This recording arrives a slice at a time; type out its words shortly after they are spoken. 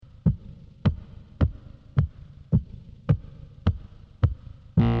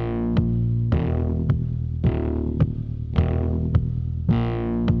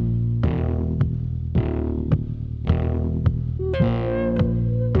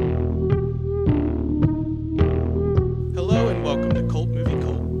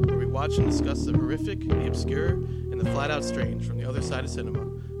watch and discuss the horrific, the obscure, and the flat-out strange from the other side of cinema.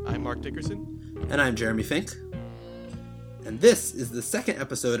 I'm Mark Dickerson. And I'm Jeremy Fink. And this is the second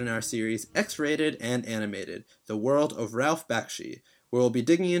episode in our series, X-Rated and Animated, The World of Ralph Bakshi, where we'll be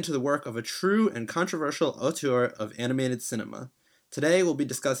digging into the work of a true and controversial auteur of animated cinema. Today we'll be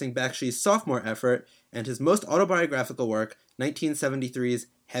discussing Bakshi's sophomore effort and his most autobiographical work, 1973's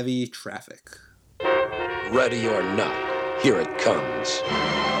Heavy Traffic. Ready or not, here it comes.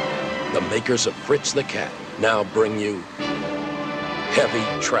 The makers of Fritz the Cat now bring you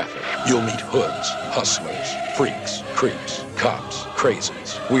Heavy Traffic. You'll meet hoods, hustlers, freaks, creeps, cops,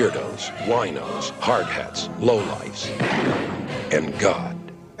 crazies, weirdos, winos, hard hats, lowlifes, and God.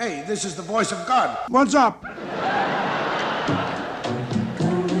 Hey, this is the voice of God. What's up?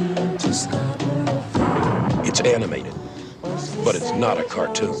 It's animated, but it's not a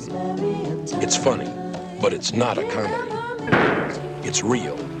cartoon. It's funny, but it's not a comedy. It's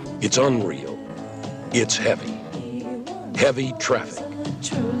real. It's unreal. It's heavy. Heavy Traffic.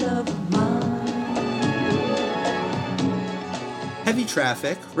 Heavy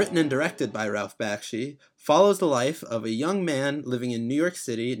Traffic, written and directed by Ralph Bakshi, follows the life of a young man living in New York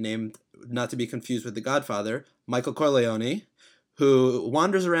City named, not to be confused with The Godfather, Michael Corleone, who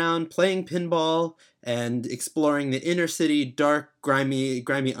wanders around playing pinball and exploring the inner city, dark,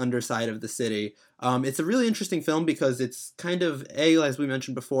 grimy underside of the city. It's a really interesting film because it's kind of, as we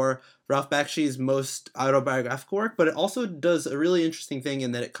mentioned before, Ralph Bakshi's most autobiographical work, but it also does a really interesting thing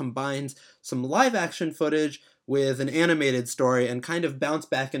in that it combines some live-action footage with an animated story and kind of bounce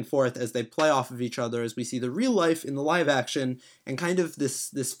back and forth as they play off of each other as we see the real life in the live action and kind of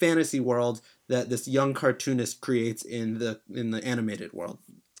this fantasy world that this young cartoonist creates in the animated world.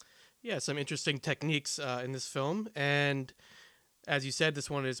 Yeah, some interesting techniques in this film, and as you said, this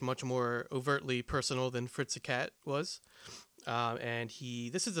one is much more overtly personal than Fritz the Cat was. And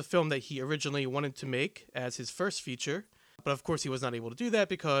this is a film that he originally wanted to make as his first feature, but of course he was not able to do that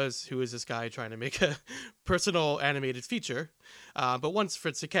because who is this guy trying to make a personal animated feature? But once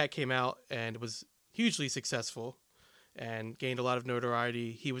Fritz the Cat came out and was hugely successful and gained a lot of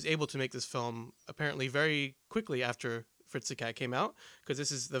notoriety, he was able to make this film apparently very quickly after Fritz the Cat came out, because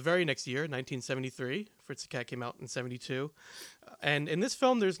this is the very next year, 1973. Fritz the Cat came out in 72. And in this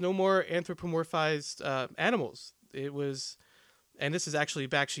film, there's no more anthropomorphized animals. And this is actually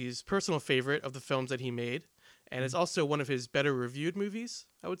Bakshi's personal favorite of the films that he made. And it's also one of his better reviewed movies,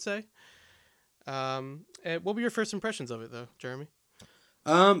 I would say. And what were your first impressions of it, though, Jeremy?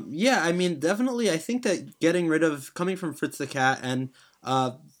 Yeah, I mean, definitely, I think that coming from Fritz the Cat, and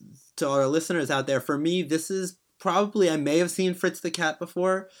to our listeners out there, for me, this is probably, I may have seen Fritz the Cat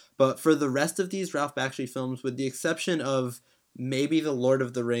before, but for the rest of these Ralph Bakshi films, with the exception of maybe the Lord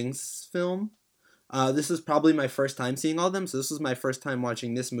of the Rings film, this is probably my first time seeing all of them, so this was my first time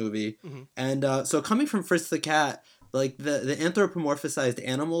watching this movie. Mm-hmm. And so coming from Fritz the Cat, like the anthropomorphized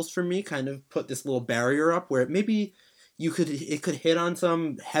animals for me kind of put this little barrier up where maybe it could hit on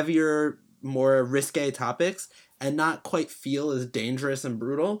some heavier, more risque topics and not quite feel as dangerous and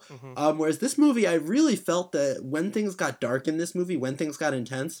brutal. Mm-hmm. Whereas this movie, I really felt that when things got dark in this movie, when things got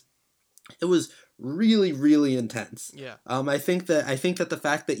intense, it was really, really intense. Yeah. I think that the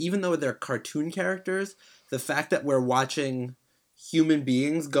fact that even though they're cartoon characters, the fact that we're watching human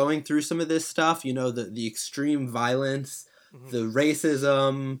beings going through some of this stuff, the extreme violence, mm-hmm. the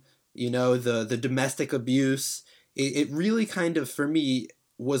racism, the domestic abuse, it really kind of, for me,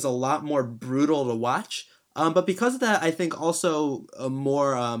 was a lot more brutal to watch. But because of that, I think also a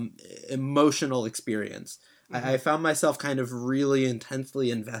more emotional experience. Mm-hmm. I found myself kind of really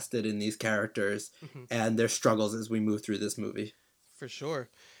intensely invested in these characters mm-hmm. and their struggles as we move through this movie. For sure.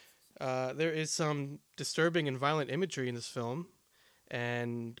 There is some disturbing and violent imagery in this film,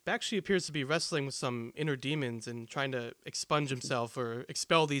 and Bakshi appears to be wrestling with some inner demons and trying to expunge himself or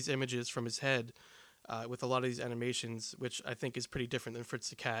expel these images from his head. With a lot of these animations, which I think is pretty different than Fritz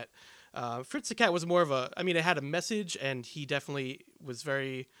the Cat. Fritz the Cat was more of it had a message, and he definitely was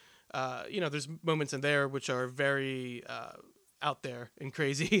very, there's moments in there which are very out there and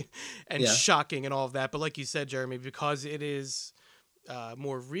crazy and shocking and all of that. But like you said, Jeremy, because it is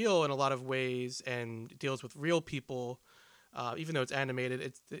more real in a lot of ways and deals with real people, even though it's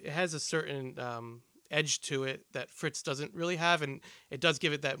animated, it has a certain edge to it that Fritz doesn't really have, and it does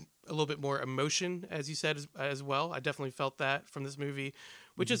give it that a little bit more emotion, as you said, as well. I definitely felt that from this movie,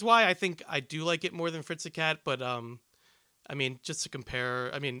 which mm-hmm. is why I think I do like it more than Fritz the Cat. But I mean, just to compare,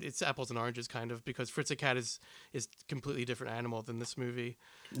 I mean, it's apples and oranges kind of, because Fritz the Cat is completely different animal than this movie.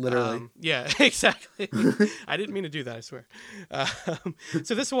 Literally. Yeah, exactly. I didn't mean to do that, I swear.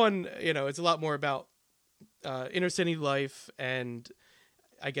 So this one, it's a lot more about inner city life, and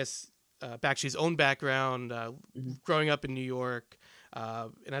I guess, Bakshi's own background, growing up in New York.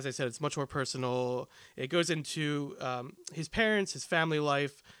 And as I said, it's much more personal. It goes into his parents, his family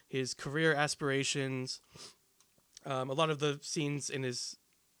life, his career aspirations. A lot of the scenes in his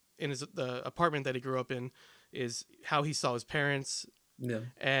the apartment that he grew up in is how he saw his parents. Yeah.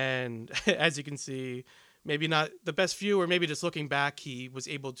 And as you can see, maybe not the best view, or maybe just looking back, he was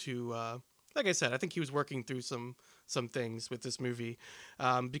able to, like I said, I think he was working through some things with this movie,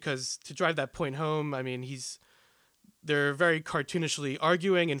 because to drive that point home, I mean, they're very cartoonishly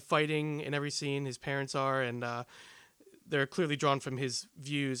arguing and fighting in every scene. His parents are, and they're clearly drawn from his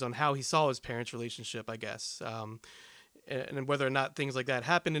views on how he saw his parents' relationship, I guess. And whether or not things like that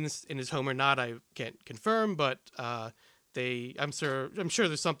happened in his home or not, I can't confirm. But I'm sure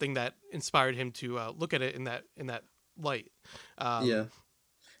there's something that inspired him to look at it in that light. Yeah,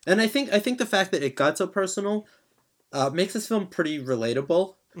 and I think the fact that it got so personal makes this film pretty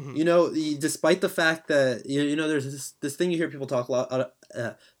relatable. Mm-hmm. You know, despite the fact that there's this thing you hear people talk a lot.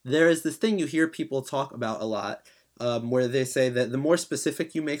 There is this thing you hear people talk about a lot, where they say that the more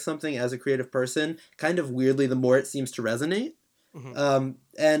specific you make something as a creative person, kind of weirdly, the more it seems to resonate. Mm-hmm.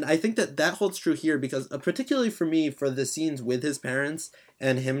 And I think that holds true here because, particularly for me, for the scenes with his parents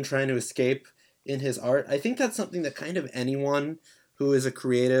and him trying to escape in his art, I think that's something that kind of anyone who is a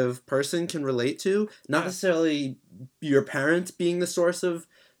creative person can relate to. Not necessarily your parents being the source of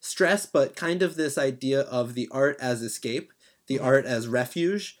stress, but kind of this idea of the art as escape, the art as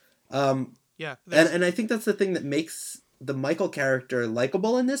refuge. And I think that's the thing that makes the Michael character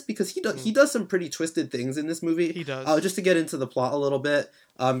likable in this, because he does some pretty twisted things in this movie. He does. Just to get into the plot a little bit,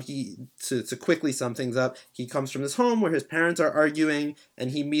 to quickly sum things up, he comes from this home where his parents are arguing,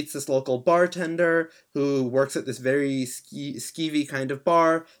 and he meets this local bartender who works at this very skeevy kind of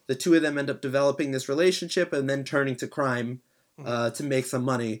bar. The two of them end up developing this relationship and then turning to crime to make some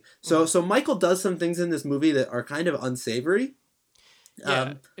money. So Michael does some things in this movie that are kind of unsavory.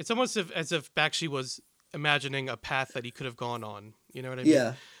 Yeah, it's almost as if Bakshi was imagining a path that he could have gone on. You know what I mean?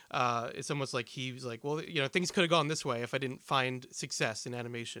 Yeah. It's almost like he was like, well, things could have gone this way if I didn't find success in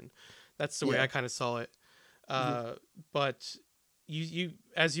animation. That's the way I kind of saw it. But you,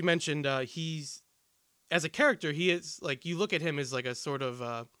 as you mentioned, he's, as a character, he is like, you look at him as like a sort of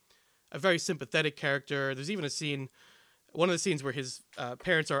a very sympathetic character. There's even one of the scenes where his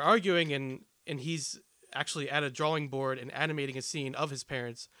parents are arguing, and he's actually at a drawing board and animating a scene of his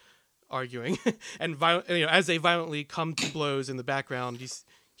parents arguing, and as they violently come to blows in the background,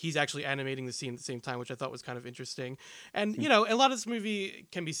 he's actually animating the scene at the same time, which I thought was kind of interesting. And a lot of this movie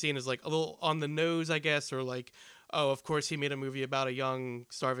can be seen as like a little on the nose, I guess, or like, oh, of course he made a movie about a young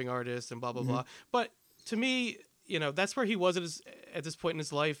starving artist and blah blah blah. But to me, that's where he was at this point in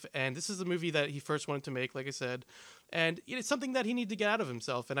his life, and this is the movie that he first wanted to make, like I said, and it's something that he needed to get out of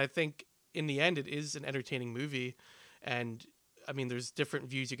himself. And I think in the end, it is an entertaining movie, and I mean, there's different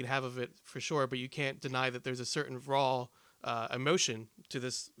views you can have of it for sure, but you can't deny that there's a certain raw emotion to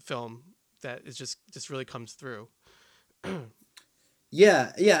this film that is just really comes through.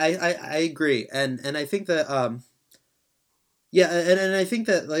 Yeah, I agree, and I think that and I think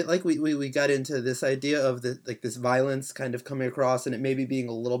that like we got into this idea of this violence kind of coming across, and it maybe being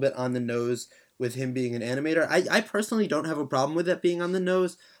a little bit on the nose with him being an animator. I personally don't have a problem with that being on the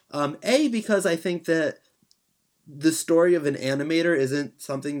nose. Because I think that the story of an animator isn't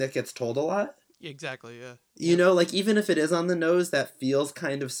something that gets told a lot. Exactly, yeah. Even if it is on the nose, that feels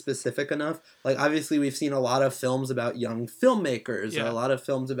kind of specific enough. Like, obviously, we've seen a lot of films about young filmmakers, or a lot of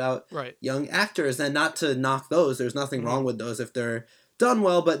films about young actors, and not to knock those. There's nothing wrong with those if they're done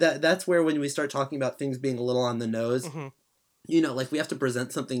well, but that's where when we start talking about things being a little on the nose, we have to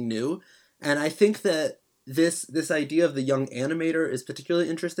present something new. And I think that this idea of the young animator is particularly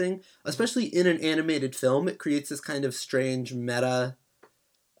interesting, especially in an animated film. It creates this kind of strange meta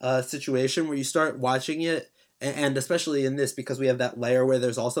situation where you start watching it, and especially in this, because we have that layer where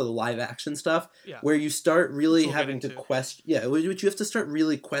there's also the live action stuff, where you start really having to question, which you have to start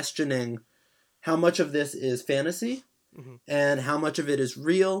really questioning how much of this is fantasy and how much of it is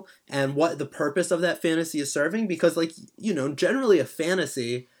real, and what the purpose of that fantasy is serving. Because, generally a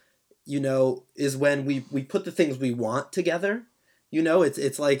fantasy, is when we put the things we want together.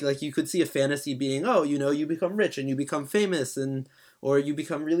 It's like you could see a fantasy being, you become rich and you become famous, or you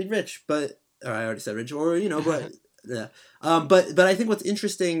become really rich, but I already said rich, or but yeah. But I think what's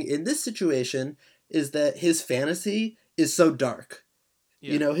interesting in this situation is that his fantasy is so dark.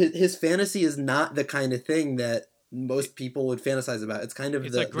 Yeah. His fantasy is not the kind of thing that most people would fantasize about. It's kind of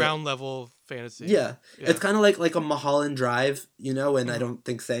it's like ground level fantasy. Yeah. Yeah. It's kind of like a Mulholland Drive, you know, and I don't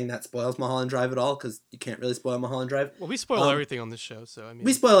think saying that spoils Mulholland Drive at all, because you can't really spoil Mulholland Drive. Well, we spoil everything on this show, so I mean...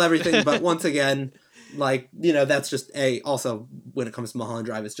 We spoil everything, but once again, like, you know, that's just also, when it comes to Mulholland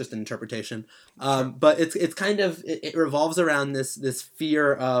Drive, it's just an interpretation. But it's kind of, it revolves around this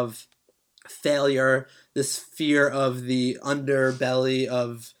fear of failure, this fear of the underbelly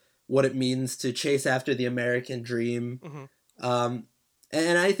of what it means to chase after the American dream.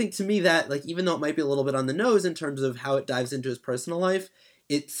 And I think, to me, that, like, even though it might be a little bit on the nose in terms of how it dives into his personal life,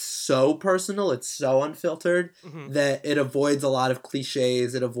 it's so personal, it's so unfiltered, that it avoids a lot of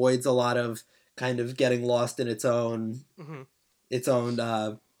cliches, it avoids a lot of kind of getting lost in its own on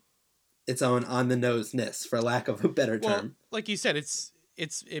the nose-ness, for lack of a better term. Like you said,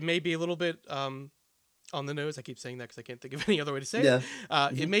 it may be a little bit on the nose. I keep saying that because I can't think of any other way to say it.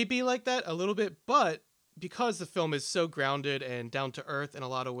 It may be like that a little bit, but because the film is so grounded and down to earth in a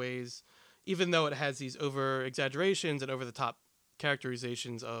lot of ways, even though it has these over exaggerations and over the top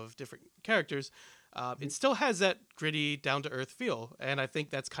characterizations of different characters, it still has that gritty, down to earth feel, and I think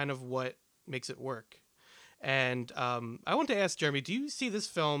that's kind of what makes it work. And I want to ask Jeremy, do you see this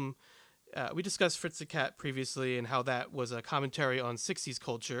film? We discussed Fritz the Cat previously and how that was a commentary on 60s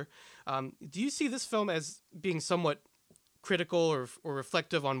culture. Do you see this film as being somewhat critical or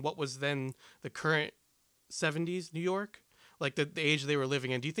reflective on what was then the current 70s New York, like the age they were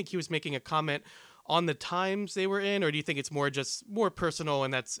living in? Do you think he was making a comment on the times they were in, or do you think it's more personal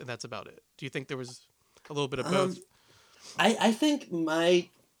and that's about it? Do you think there was a little bit of both? I think my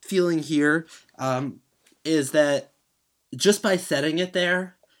feeling here is that just by setting it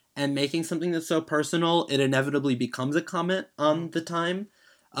there and making something that's so personal, it inevitably becomes a comment on the time.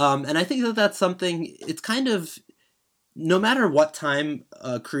 And I think that's something, it's kind of, no matter what time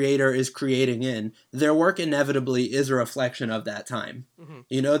a creator is creating in, their work inevitably is a reflection of that time.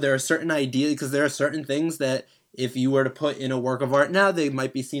 You know, there are certain ideas, because there are certain things that if you were to put in a work of art now, they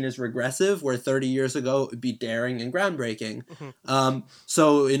might be seen as regressive, where 30 years ago it would be daring and groundbreaking.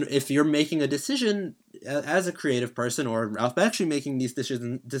 So if you're making a decision as a creative person, or Ralph Bakshi making these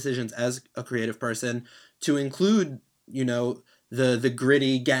decisions as a creative person, to include, you know, the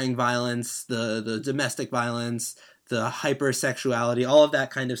gritty gang violence, the domestic violence, the hypersexuality, all of that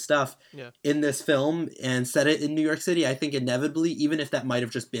kind of stuff in this film, and set it in New York City, I think inevitably, even if that might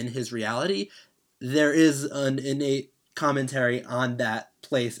have just been his reality, there is an innate commentary on that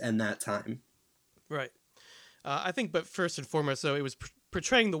place and that time. Right. I think, but first and foremost, though, it was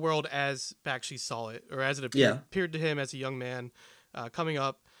portraying the world as Bakshi saw it, or as it appeared to him as a young man coming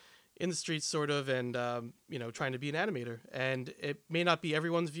up in the streets, sort of, and you know, trying to be an animator. And it may not be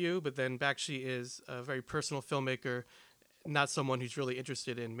everyone's view, but then Bakshi is a very personal filmmaker, not someone who's really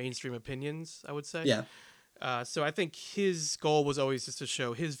interested in mainstream opinions, I would say. So I think his goal was always just to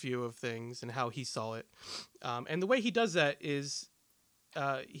show his view of things and how he saw it. And the way he does that is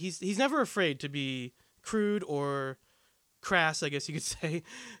he's never afraid to be crude or crass, I guess you could say,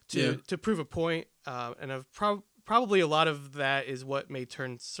 to prove a point. And I've probably a lot of that is what may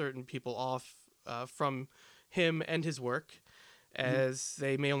turn certain people off from him and his work, as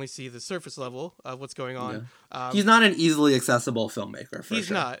they may only see the surface level of what's going on. He's not an easily accessible filmmaker, for he's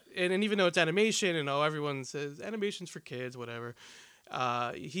sure. not. And even though it's animation and everyone says animation's for kids, whatever,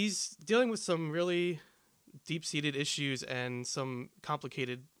 he's dealing with some really deep-seated issues and some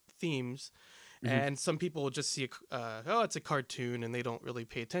complicated themes. And some people just see, it's a cartoon, and they don't really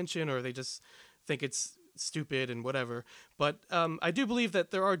pay attention, or they just think it's stupid and whatever. But I do believe that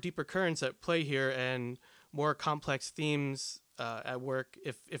there are deeper currents at play here and more complex themes at work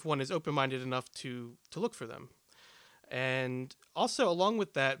if one is open-minded enough to look for them. And also, along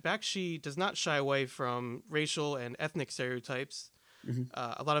with that, Bakshi does not shy away from racial and ethnic stereotypes,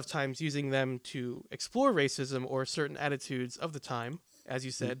 a lot of times using them to explore racism or certain attitudes of the time. As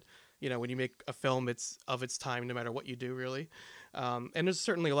you said, you know, when you make a film, it's of its time, no matter what you do, really. And there's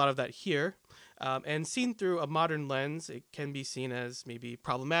certainly a lot of that here. And seen through a modern lens, it can be seen as maybe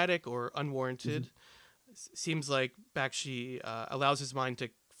problematic or unwarranted. Seems like Bakshi allows his mind to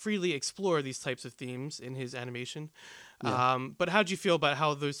freely explore these types of themes in his animation. But how do you feel about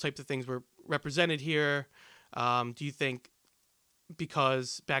how those types of things were represented here? Do you think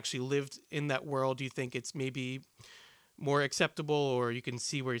because Bakshi lived in that world, do you think it's maybe more acceptable, or you can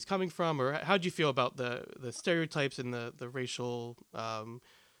see where he's coming from? Or how do you feel about the stereotypes and the racial,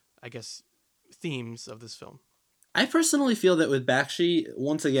 I guess, themes of this film? I personally feel that with Bakshi,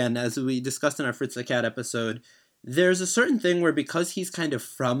 once again, as we discussed in our Fritz the Cat episode, there's a certain thing where, because he's kind of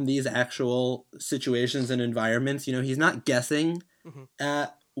from these actual situations and environments, you know, he's not guessing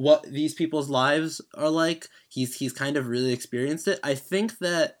at what these people's lives are like. He's kind of really experienced it. I think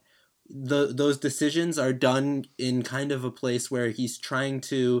that those decisions are done in kind of a place where he's trying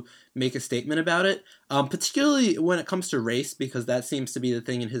to make a statement about it, particularly when it comes to race, because that seems to be the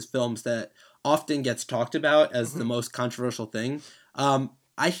thing in his films that often gets talked about as the most controversial thing.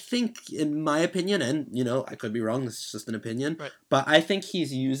 I think, in my opinion, and I could be wrong, this is just an opinion, Right. but I think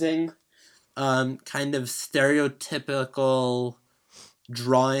he's using kind of stereotypical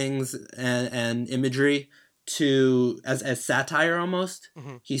drawings and imagery as satire almost.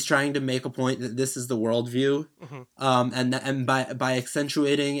 He's trying to make a point that this is the worldview, and by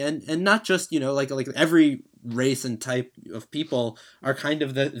accentuating and not just like every race and type of people are kind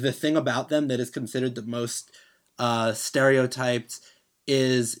of the thing about them that is considered the most stereotyped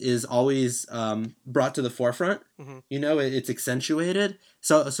is always brought to the forefront. It's accentuated.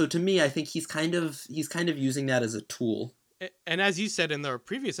 So to me, I think he's kind of using that as a tool. And as you said in our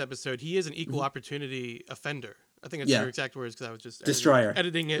previous episode, he is an equal opportunity offender. I think that's your exact words because I was just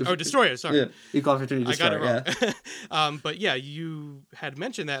editing it. Oh, destroyer. Sorry, equal opportunity destroyer. I got it wrong. But yeah, you had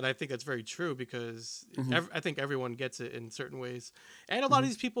mentioned that, and I think that's very true because I think everyone gets it in certain ways. And a lot of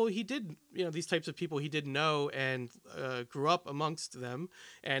these people, he did, these types of people, he did know and grew up amongst them.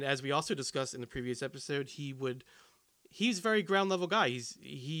 And as we also discussed in the previous episode, he's a very ground level guy.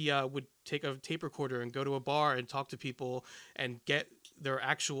 He would take a tape recorder and go to a bar and talk to people and get their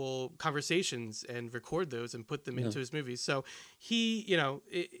actual conversations and record those and put them into his movies. So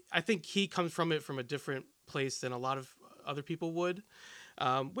I think he comes from it from a different place than a lot of other people would,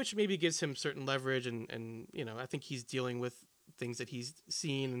 which maybe gives him certain leverage. And I think he's dealing with things that he's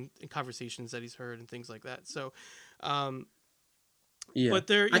seen and conversations that he's heard and things like that. So, but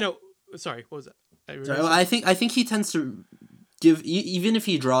there, sorry, what was that? I think he tends to give, even if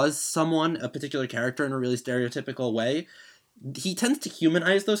he draws someone, a particular character, in a really stereotypical way, he tends to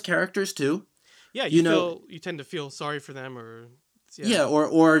humanize those characters too. Yeah, you tend to feel sorry for them, or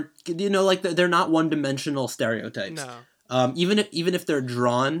or like they're not one-dimensional stereotypes. No. Even if they're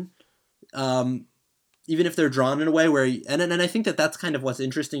drawn, in a way where, and I think that's kind of what's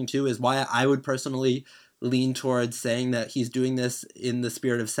interesting too, is why I would personally lean towards saying that he's doing this in the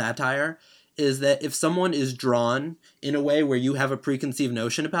spirit of satire. Is that if someone is drawn in a way where you have a preconceived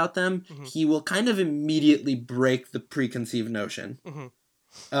notion about them, he will kind of immediately break the preconceived notion,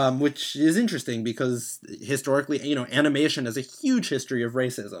 which is interesting because historically, animation has a huge history of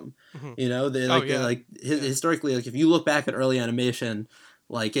racism. Historically, like if you look back at early animation,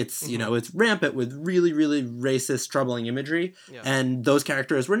 like it's it's rampant with really, really racist, troubling imagery, and those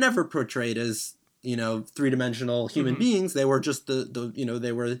characters were never portrayed as three-dimensional human beings. They were just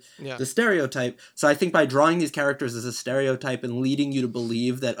the stereotype. So I think by drawing these characters as a stereotype and leading you to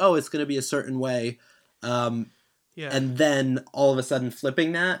believe that, it's going to be a certain way, and then all of a sudden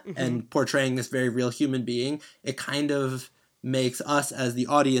flipping that and portraying this very real human being, it kind of makes us as the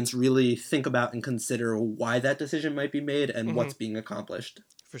audience really think about and consider why that decision might be made and what's being accomplished.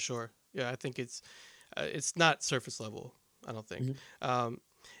 For sure. Yeah, I think it's not surface level, I don't think.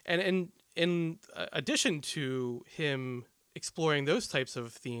 And in addition to him exploring those types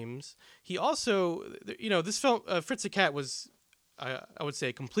of themes, he also, this film, Fritz the Cat, was, I would say,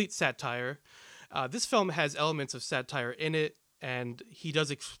 a complete satire. This film has elements of satire in it, and he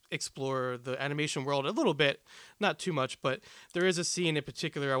does explore the animation world a little bit, not too much, but there is a scene in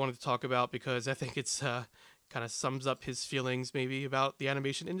particular I wanted to talk about because I think it's kind of sums up his feelings maybe about the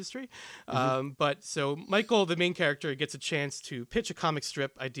animation industry. But so Michael, the main character, gets a chance to pitch a comic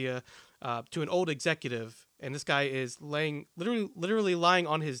strip idea to an old executive, and this guy is literally lying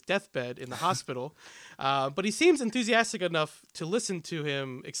on his deathbed in the hospital, but he seems enthusiastic enough to listen to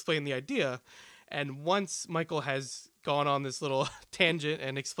him explain the idea. And once Michael has gone on this little tangent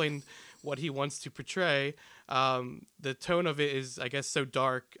and explained what he wants to portray, the tone of it is, I guess, so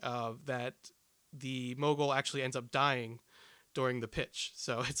dark that the mogul actually ends up dying during the pitch.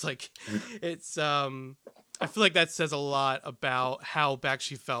 So it's like, I feel like that says a lot about how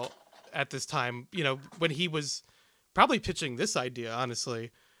Bakshi felt at this time, when he was probably pitching this idea,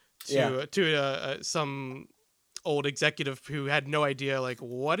 honestly, to some old executive who had no idea, like,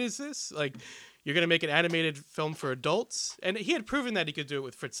 what is this? Like, you're going to make an animated film for adults? And he had proven that he could do it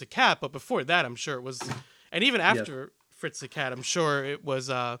with Fritz the Cat, but before that, I'm sure it was, and even after Fritz the Cat, I'm sure it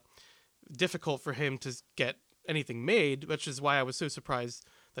was difficult for him to get anything made, which is why I was so surprised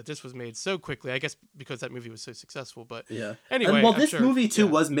that this was made so quickly. I guess because that movie was so successful. But anyway, and, this movie too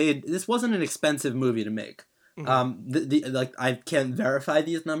was made. This wasn't an expensive movie to make. Like I can't verify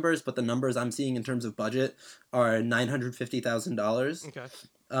these numbers, but the numbers I'm seeing in terms of budget are $950,000. Okay.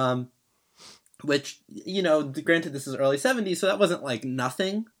 which, you know, granted this is early 70s, so that wasn't like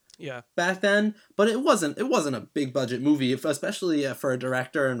nothing Yeah. back then, but it wasn't a big budget movie, especially for a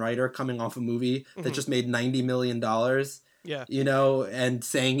director and writer coming off a movie that just made $90 million, Yeah. you know, and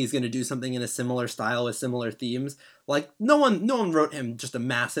saying he's going to do something in a similar style with similar themes. Like, no one wrote him just a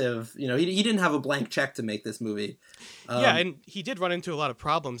massive, you know, he didn't have a blank check to make this movie. Yeah, and he did run into a lot of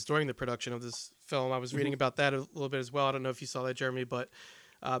problems during the production of this film. I was reading about that a little bit as well. I don't know if you saw that, Jeremy, but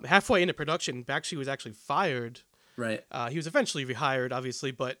halfway into production, Bakshi was actually fired. Right. He was eventually rehired,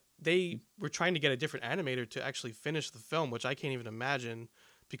 obviously, but they were trying to get a different animator to actually finish the film, which I can't even imagine,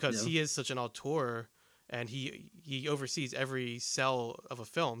 because he is such an auteur and he oversees every cell of a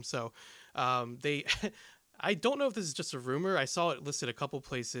film. So they, I don't know if this is just a rumor. I saw it listed a couple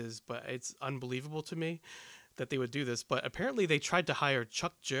places, but it's unbelievable to me that they would do this. But apparently they tried to hire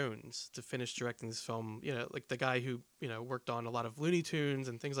Chuck Jones to finish directing this film, you know, like the guy who, you know, worked on a lot of Looney Tunes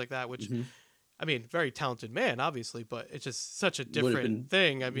and things like that, which I mean, very talented man, obviously, but it's just such a different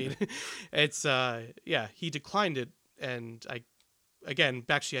thing. I mean, it's, he declined it. And again,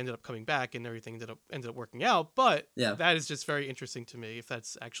 Bakshi ended up coming back and everything ended up working out. But that is just very interesting to me if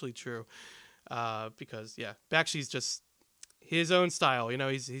that's actually true. Because, Bakshi's just his own style. You know,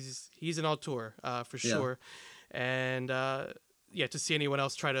 he's an auteur for sure. And, to see anyone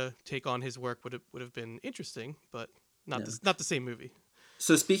else try to take on his work would have been interesting, but not the same movie.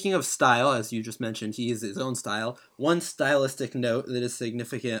 So speaking of style, as you just mentioned, he has his own style. One stylistic note that is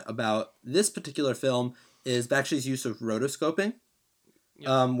significant about this particular film is Bakshi's use of rotoscoping,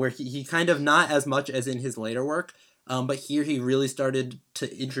 where he kind of, not as much as in his later work, but here he really started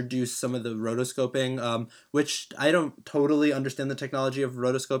to introduce some of the rotoscoping, which I don't totally understand the technology of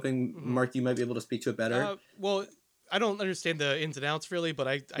rotoscoping. Mark, you might be able to speak to it better. Well, I don't understand the ins and outs really, but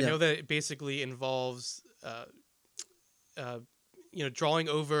I know that it basically involves drawing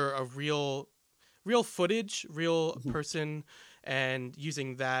over a real footage, real person, and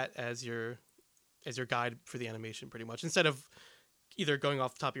using that as your guide for the animation, pretty much. Instead of either going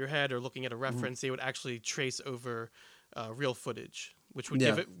off the top of your head or looking at a reference, they would actually trace over real footage, which would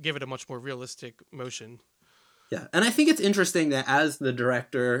give it a much more realistic motion. Yeah, and I think it's interesting that as the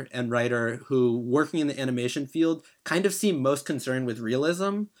director and writer who, working in the animation field, kind of seem most concerned with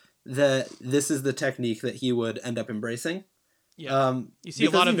realism, that this is the technique that he would end up embracing. Yeah, you see a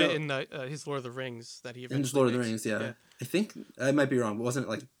lot of it in his Lord of the Rings that he eventually in his Lord makes. of the Rings. Yeah, I think I might be wrong, but wasn't it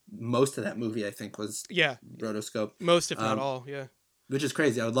like most of that movie? I think was rotoscope. Most, if not all. Yeah, which is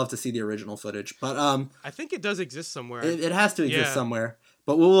crazy. I would love to see the original footage, but I think it does exist somewhere. It has to exist somewhere,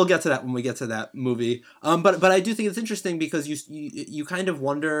 but we'll get to that when we get to that movie. But I do think it's interesting because you kind of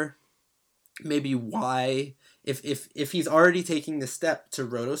wonder maybe why if he's already taking the step to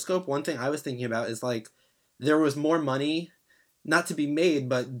rotoscope. One thing I was thinking about is like there was more money, not to be made,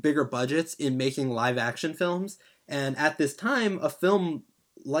 but bigger budgets in making live action films. And at this time, a film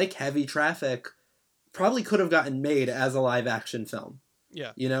like Heavy Traffic probably could have gotten made as a live action film.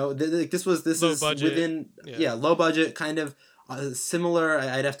 Yeah. You know, this is budget. Within, low budget, kind of similar,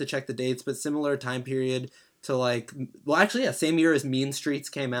 I'd have to check the dates, but similar time period to same year as Mean Streets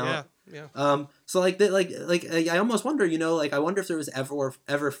came out. Yeah. So I almost wonder, I wonder if there was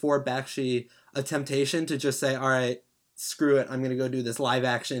ever for Bakshi a temptation to just say, all right, screw it, I'm going to go do this live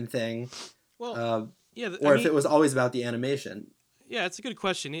action thing. Well, if it was always about the animation. Yeah, it's a good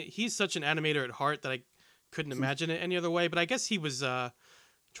question. He's such an animator at heart that I couldn't imagine it any other way, but I guess he was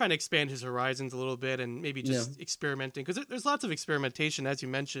trying to expand his horizons a little bit and maybe just experimenting, because there's lots of experimentation, as you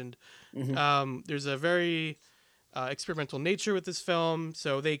mentioned. There's a very experimental nature with this film,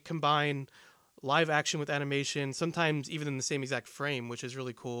 so they combine live action with animation, sometimes even in the same exact frame, which is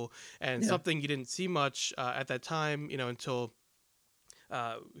really cool, and something you didn't see much at that time, until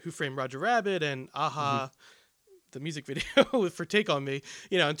Who Framed Roger Rabbit and Aha, the music video for Take On Me,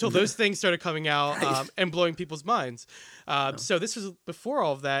 until those things started coming out and blowing people's minds. So this was before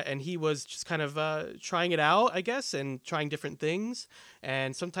all of that, and he was just kind of trying it out, I guess, and trying different things.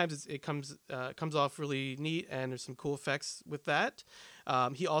 And sometimes it comes off really neat, and there's some cool effects with that.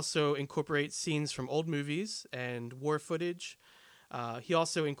 He also incorporates scenes from old movies and war footage. He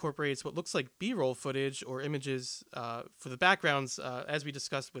also incorporates what looks like B-roll footage or images for the backgrounds. As we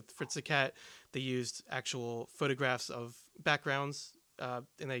discussed with Fritz the Cat, they used actual photographs of backgrounds, and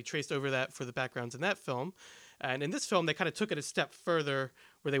they traced over that for the backgrounds in that film. And in this film, they kind of took it a step further,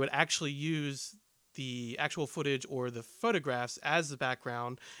 where they would actually use the actual footage or the photographs as the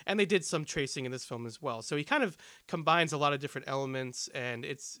background, and they did some tracing in this film as well. So he kind of combines a lot of different elements, and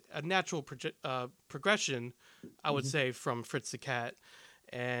it's a natural progression, I would say, from Fritz the Cat.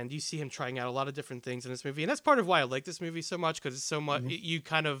 and you see him trying out a lot of different things in this movie, and that's part of why I like this movie so much, because it's so much you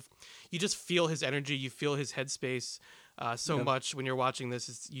just feel his energy, you feel his headspace much when you're watching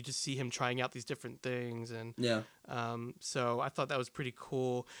this. You just see him trying out these different things, and so I thought that was pretty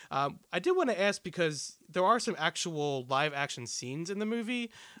cool. I did want to ask, because there are some actual live action scenes in the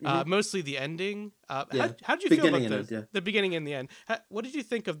movie, mostly the ending. How did you feel about the beginning and the end? What did you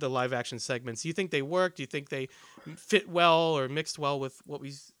think of the live action segments? Do you think they worked? Do you think they fit well or mixed well with what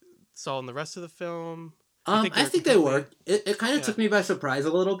we saw in the rest of the film? I think they worked. It kind of took me by surprise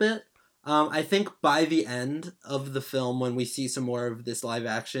a little bit. I think by the end of the film, when we see some more of this live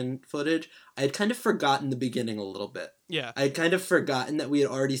action footage, I had kind of forgotten the beginning a little bit. Yeah. I had kind of forgotten that we had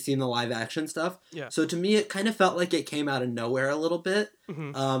already seen the live action stuff. Yeah. So to me, it kind of felt like it came out of nowhere a little bit.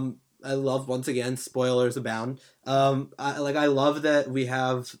 Mm-hmm. I love, once again, spoilers abound. I love that we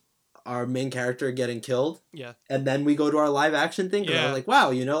have our main character getting killed. Yeah. And then we go to our live action thing. Yeah. I was like,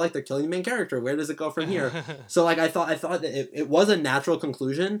 wow, they're killing the main character. Where does it go from here? So I thought that it was a natural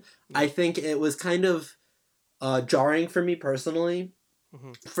conclusion. I think it was kind of jarring for me personally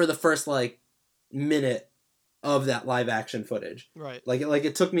for the first minute of that live action footage. Right. Like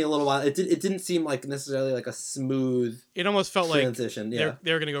it took me a little while. It didn't seem like necessarily like a smooth. It almost felt transition. Like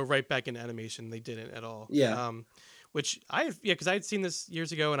they were going to go right back into animation. They didn't at all. Yeah. Which because I had seen this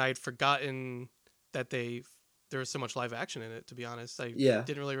years ago and I had forgotten that there was so much live action in it. To be honest, I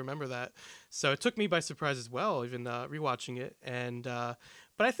didn't really remember that, so it took me by surprise as well. Even rewatching it, and but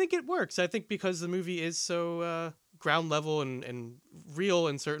I think it works. I think because the movie is so ground level and real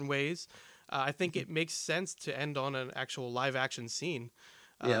in certain ways, I think it makes sense to end on an actual live action scene.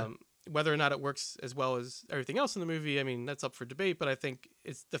 Whether or not it works as well as everything else in the movie, I mean, that's up for debate. But I think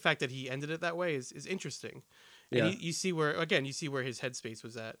it's the fact that he ended it that way is interesting. And you see where his headspace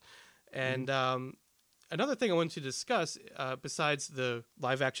was at. And another thing I wanted to discuss, besides the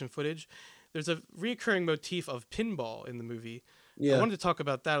live action footage, there's a reoccurring motif of pinball in the movie. I wanted to talk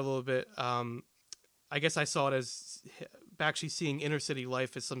about that a little bit. I guess I saw it as actually seeing inner city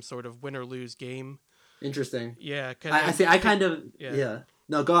life as some sort of win or lose game. Interesting. Yeah.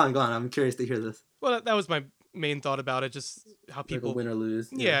 No, go on. I'm curious to hear this. Well, that was my main thought about it, just how people... Like a win or lose.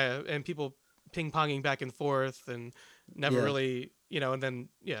 Yeah, and people ping-ponging back and forth and never really, and then,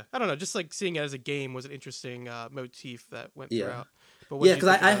 I don't know, just like seeing it as a game was an interesting motif that went throughout. But because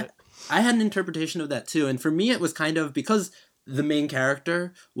I had an interpretation of that too, and for me it was kind of, because the main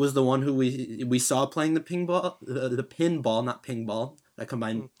character was the one who we saw playing the pinball, not ping-ball, I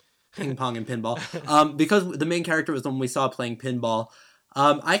combined ping pong and pinball, because the main character was the one we saw playing pinball.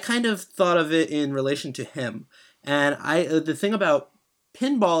 I kind of thought of it in relation to him, and the thing about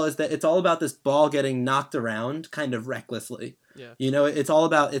pinball is that it's all about this ball getting knocked around kind of recklessly. Yeah. It's all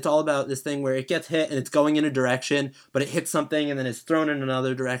about this thing where it gets hit and it's going in a direction, but it hits something and then it's thrown in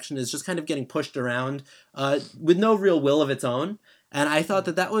another direction. It's just kind of getting pushed around with no real will of its own. And I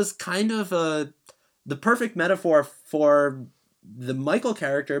thought that was kind of the perfect metaphor for the Michael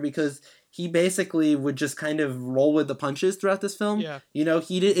character, because he basically would just kind of roll with the punches throughout this film. Yeah.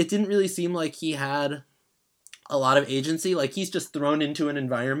 It didn't really seem like he had a lot of agency. Like, he's just thrown into an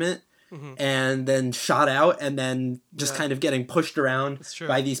environment and then shot out and then just kind of getting pushed around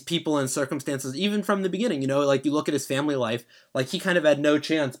by these people and circumstances, even from the beginning. Like, you look at his family life, like, he kind of had no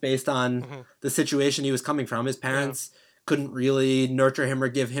chance based on the situation he was coming from. His parents couldn't really nurture him or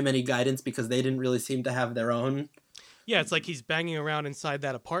give him any guidance because they didn't really seem to have their own. Yeah, it's like he's banging around inside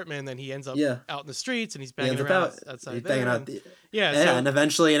that apartment, and then he ends up out in the streets, and he's banging outside there. And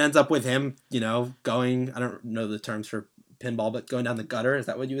eventually it ends up with him, going, I don't know the terms for pinball, but going down the gutter. Is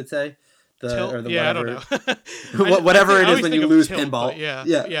that what you would say? Or the I whatever. don't know. Whatever it is when you lose pinball.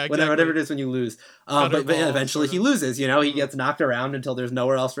 Exactly. Whatever it is when you lose. But eventually he loses, he gets knocked around until there's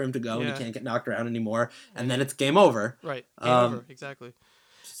nowhere else for him to go, and he can't get knocked around anymore, and then it's game over. Right. Game over, exactly.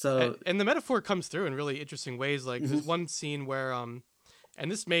 So, and the metaphor comes through in really interesting ways. Like, there's one scene where, and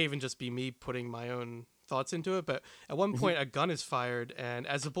this may even just be me putting my own thoughts into it, but at one point a gun is fired, and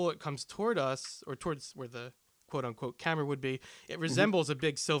as the bullet comes toward us, or towards where the quote-unquote camera would be, it resembles a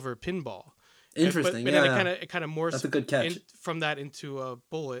big silver pinball. Interesting. But then it kind of morphs That's a good catch. From that into a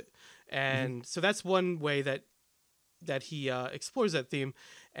bullet. And so that's one way that he explores that theme.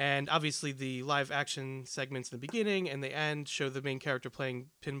 And obviously the live action segments in the beginning and the end show the main character playing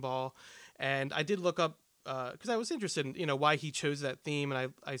pinball. And I did look up, because I was interested in why he chose that theme,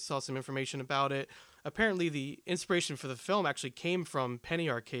 and I saw some information about it. Apparently the inspiration for the film actually came from penny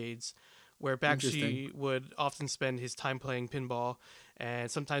arcades, where Bakshi would often spend his time playing pinball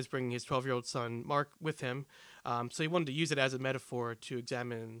and sometimes bringing his 12-year-old son Mark with him. So he wanted to use it as a metaphor to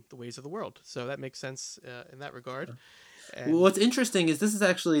examine the ways of the world. So that makes sense in that regard. And What's interesting is this is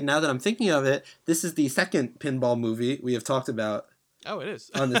actually, now that I'm thinking of it, this is the second pinball movie we have talked about oh, it is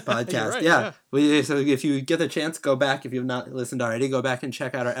on this podcast. You're right, yeah. So if you get the chance, go back. If you've not listened already, go back and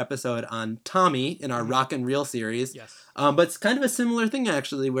check out our episode on Tommy in our Rock and Reel series. Yes. But it's kind of a similar thing,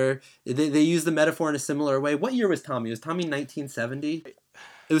 actually, where they use the metaphor in a similar way. What year was Tommy? Was Tommy 1970?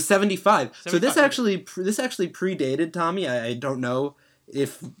 It was 75. So this 75, actually predated Tommy. I don't know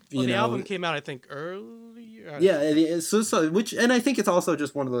if, you know. The album came out, I think, early. Yeah, so which, and I think it's also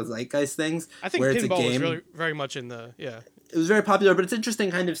just one of those zeitgeist things. I think where it's a pinball was game. really very much in the It was very popular, but it's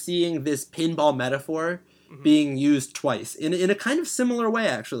interesting kind of seeing this pinball metaphor being used twice in a kind of similar way,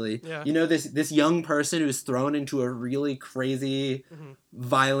 actually. Yeah. You know, this young person who's thrown into a really crazy,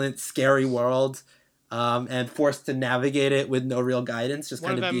 violent, scary world, and forced to navigate it with no real guidance, just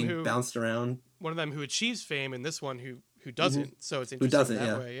kind of being bounced around. One of them who achieves fame, and this one who doesn't. So it's interesting Who doesn't, that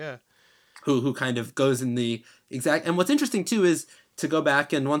yeah. way. Yeah. Who kind of goes in the exact. And what's interesting too is to go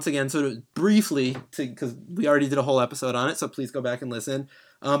back and once again sort of briefly, because we already did a whole episode on it, so please go back and listen.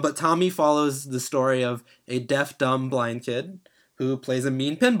 But Tommy follows the story of a deaf, dumb, blind kid who plays a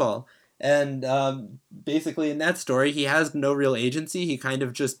mean pinball. And basically in that story, he has no real agency. He kind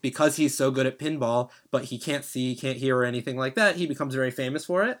of just, because he's so good at pinball, but he can't see, he can't hear or anything like that, he becomes very famous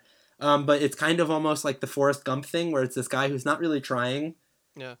for it. But it's kind of almost like the Forrest Gump thing, where it's this guy who's not really trying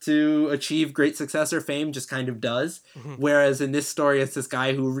to achieve great success or fame, just kind of does. Whereas in this story, it's this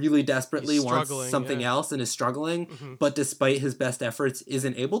guy who really desperately wants something else and is struggling, but despite his best efforts,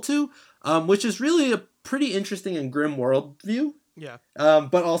 isn't able to, which is really a pretty interesting and grim worldview. Yeah.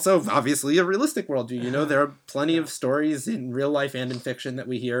 But also, obviously, a realistic worldview. You know, there are plenty of stories in real life and in fiction that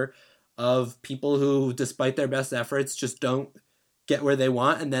we hear of people who, despite their best efforts, just don't get where they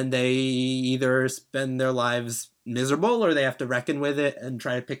want, and then they either spend their lives miserable, or they have to reckon with it and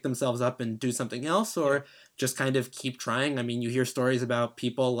try to pick themselves up and do something else, or just kind of keep trying. I mean, you hear stories about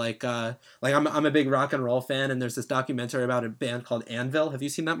people like I'm a big rock and roll fan, and there's this documentary about a band called Anvil. Have you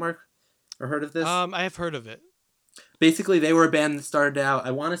seen that, Mark? Or heard of this? I have heard of it. Basically, they were a band that started out,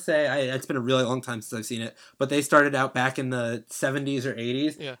 I want to say, it's been a really long time since I've seen it, but they started out back in the 70s or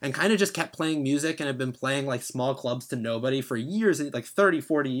 80s and kind of just kept playing music and have been playing like small clubs to nobody for years, like 30,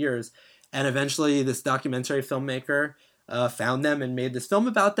 40 years. And eventually this documentary filmmaker found them and made this film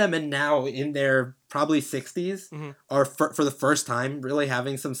about them, and now in their probably 60s are for the first time really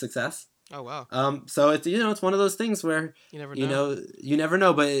having some success. Oh, wow. So it's, you know, it's one of those things where, you never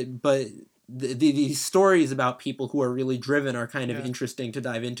know, but the stories about people who are really driven are kind of interesting to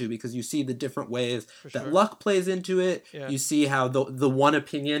dive into, because you see the different ways that luck plays into it. Yeah. You see how the one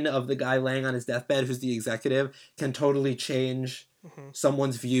opinion of the guy laying on his deathbed, who's the executive, can totally change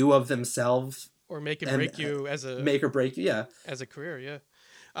someone's view of themselves, or make and break you as a make or break you, as a career. Yeah.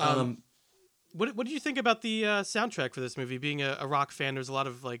 What do you think about the soundtrack for this movie? Being a rock fan, there's a lot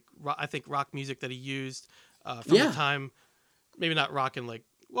of like I think rock music that he used from the time. Maybe not rock and like.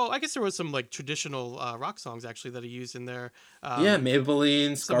 Well, I guess there was some like traditional rock songs actually that he used in there.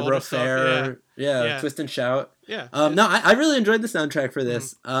 Maybelline, Scarborough Fair, Twist and Shout. Yeah. No, I really enjoyed the soundtrack for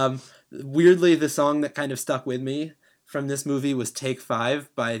this. Weirdly, the song that kind of stuck with me from this movie was Take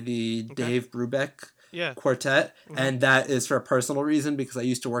 5 by the Dave Brubeck Quartet. And that is for a personal reason, because I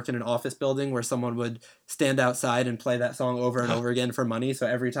used to work in an office building where someone would stand outside and play that song over and over again for money. So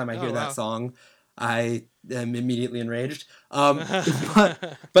every time I hear that song, I am immediately enraged.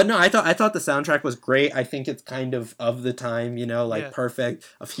 But no, I thought the soundtrack was great. I think it's kind of the time, you know, like perfect.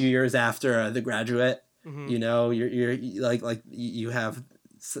 A few years after The Graduate, you know, you're like you have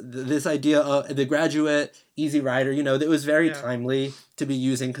this idea of The Graduate, Easy Rider, you know, that was very timely to be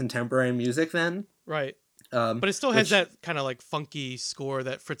using contemporary music then. Right. But it still has that kind of like funky score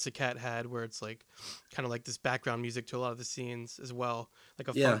that Fritz the Cat had, where it's like kind of like this background music to a lot of the scenes as well,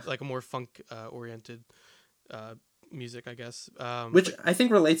 like a more funk oriented music, I guess. Which I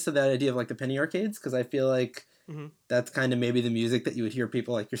think relates to that idea of like the penny arcades, because I feel like that's kind of maybe the music that you would hear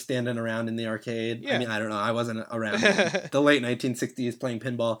people like you're standing around in the arcade. I mean, I don't know, I wasn't around the late 1960s playing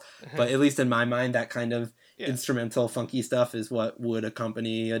pinball, but at least in my mind, that kind of instrumental funky stuff is what would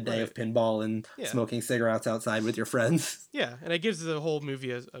accompany a day of pinball and smoking cigarettes outside with your friends. Yeah, and it gives the whole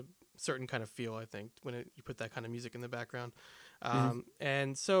movie a certain kind of feel, I think, when you put that kind of music in the background.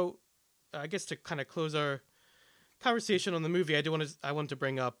 And so I guess to kind of close our conversation on the movie, I wanted to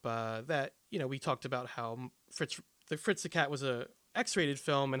bring up that, you know, we talked about how Fritz the Cat was a X-rated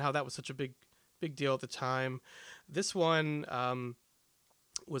film and how that was such a big deal at the time. This one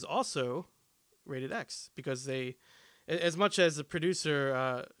was also rated X because they as much as the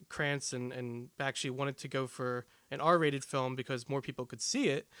producer Krantz and Bakshi wanted to go for an R-rated film because more people could see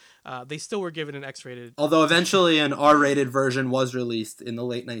it, they still were given an X-rated. Although eventually an R-rated version was released in the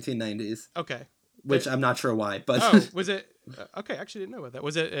late 1990s. Okay. Which I'm not sure why, but was it? Okay, I actually didn't know about that.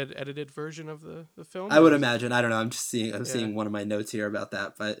 Was it an edited version of the film? I would imagine. I don't know. I'm just seeing. I'm seeing one of my notes here about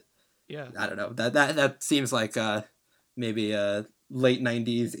that, but yeah, I don't know. That seems like maybe a late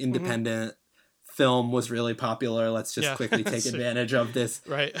 90s independent film was really popular. Let's just quickly take advantage of this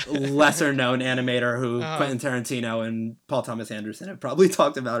lesser known animator who Quentin Tarantino and Paul Thomas Anderson have probably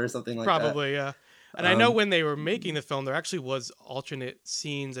talked about or something like that. Probably, yeah. And I know when they were making the film, there actually was alternate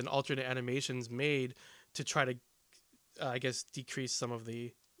scenes and alternate animations made to try to, I guess, decrease some of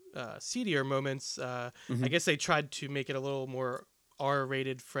the seedier moments. I guess they tried to make it a little more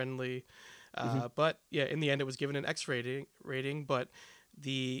R-rated friendly. But yeah, in the end, it was given an X rating. But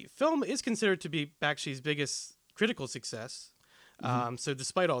the film is considered to be Bakshi's biggest critical success. So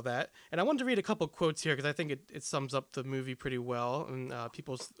despite all that, and I wanted to read a couple quotes here because I think it sums up the movie pretty well and a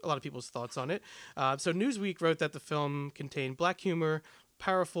lot of people's thoughts on it. So Newsweek wrote that the film contained black humor,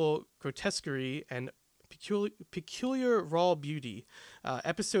 powerful grotesquerie, and peculiar raw beauty.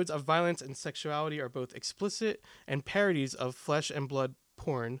 Episodes of violence and sexuality are both explicit and parodies of flesh and blood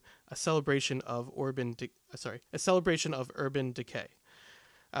porn, a celebration of urban decay,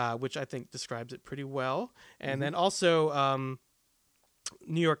 which I think describes it pretty well. And then also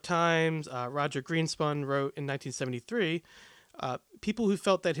New York Times, Roger Greenspun wrote in 1973, people who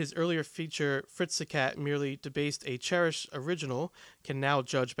felt that his earlier feature, Fritz the Cat, merely debased a cherished original can now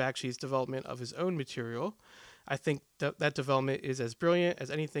judge Bakshi's development of his own material. I think that development is as brilliant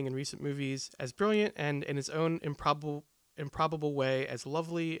as anything in recent movies, as brilliant and in its own improbable way as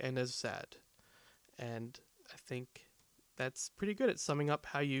lovely and as sad. And I think that's pretty good at summing up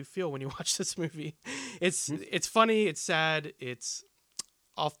how you feel when you watch this movie. It's funny, it's sad, it's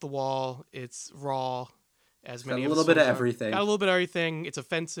off the wall, it's raw, as many a little bit of everything. Got a little bit of everything. It's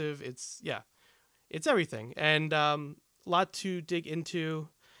offensive. It's everything, and a lot to dig into.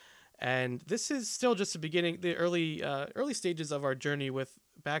 And this is still just the beginning, the early stages of our journey with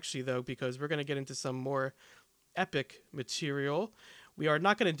Bakshi, though, because we're going to get into some more epic material. We are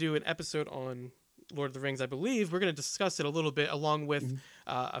not going to do an episode on Lord of the Rings, I believe. We're going to discuss it a little bit along with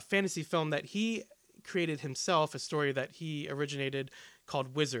a fantasy film that he created himself, a story that he originated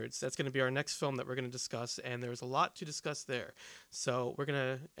called Wizards. That's going to be our next film that we're going to discuss, and there's a lot to discuss there. So we're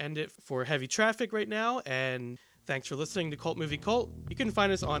going to end it for Heavy Traffic right now, and thanks for listening to Cult Movie Cult. You can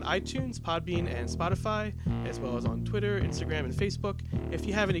find us on iTunes, Podbean, and Spotify, as well as on Twitter, Instagram, and Facebook. If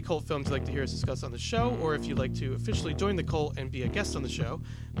you have any cult films you'd like to hear us discuss on the show, or if you'd like to officially join the cult and be a guest on the show,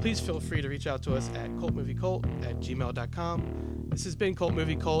 please feel free to reach out to us at cultmoviecult@gmail.com. This has been Cult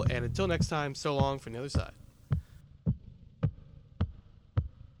Movie Cult, and until next time, so long from the other side.